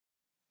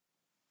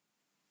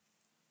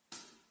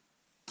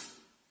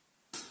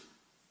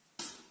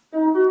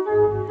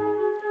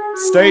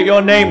State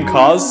your name,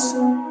 cuz.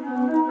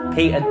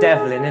 Peter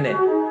Devlin, innit?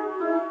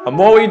 And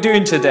what are you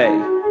doing today?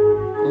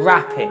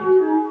 Rapping.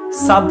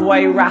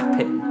 Subway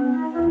rapping.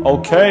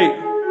 Okay,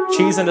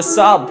 cheese and a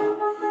sub.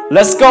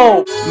 Let's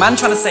go! Man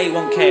tryna say he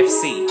want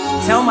KFC.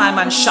 Tell my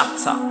man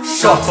shut up.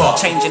 Shut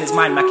up. Changing his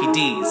mind, Mackie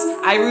D's.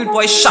 Aye, rude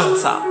boy,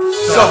 shut up.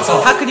 Shut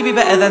up. How could you be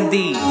better than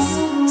these?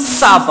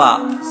 Sub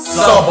up.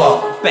 Sub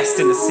up. Best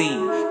in the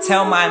scene.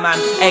 Tell my man,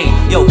 hey,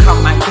 yo,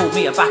 come man, call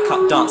me a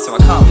backup dancer. I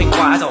can't think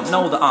why I don't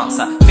know the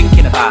answer.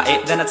 Thinking about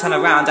it, then I turn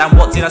around and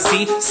what did I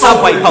see?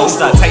 Subway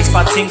poster, taste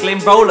bud tingling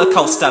roller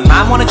coaster.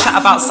 Man wanna chat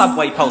about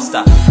Subway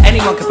poster.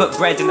 Anyone can put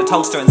bread in the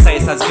toaster and say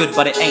it's as good,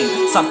 but it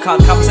ain't. Sub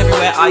card comes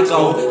everywhere I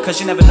go,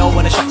 cause you never know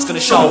when a shop's gonna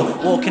show.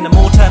 Walk in the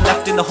mall, turn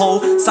left in the hall.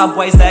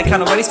 Subway's there,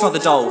 can already smell the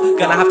dough.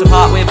 Gonna have to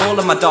part with all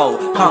of my dough.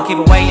 Can't keep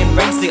away in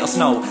rain, sleet or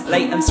snow.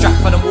 Late and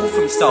strapped for the wall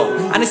from Stowe.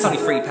 And it's only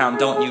 £3,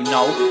 don't you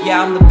know?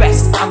 Yeah, I'm the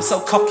best, I'm so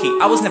cocky.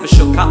 I was never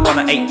shook up when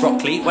I ate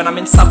broccoli. When I'm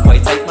in Subway,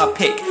 take my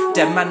pick.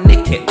 Dem man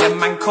nick it, dem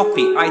man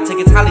copy. I take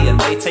Italian,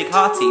 they take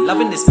hearty.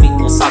 Loving this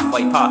meatball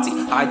Subway party.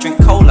 I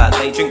drink cola,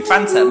 they drink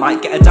Fanta.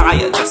 Might get a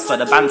diet just for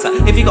the banter.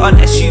 If you got an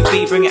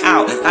SUV, bring it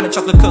out. And a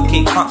chocolate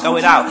cookie, can't go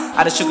without.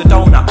 Add a sugar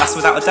donut, that's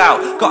without a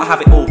doubt. Gotta have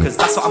it all, cause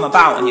that's what I'm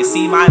about. And you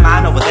see my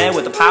man over there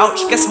with the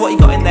pouch? Guess what he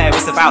got in there?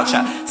 It's a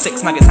voucher.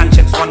 6 nuggets and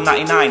chips,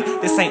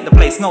 $1.99. This ain't the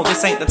place, no,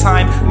 this ain't the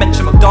time.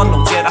 Mention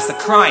McDonald's, yeah, that's a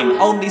crime.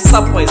 Only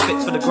Subway's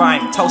fit for the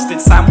grime. Toasted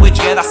sandwich,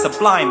 yeah, that's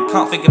sublime.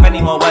 Can't think of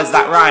any more words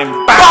that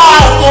rhyme.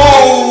 Bow!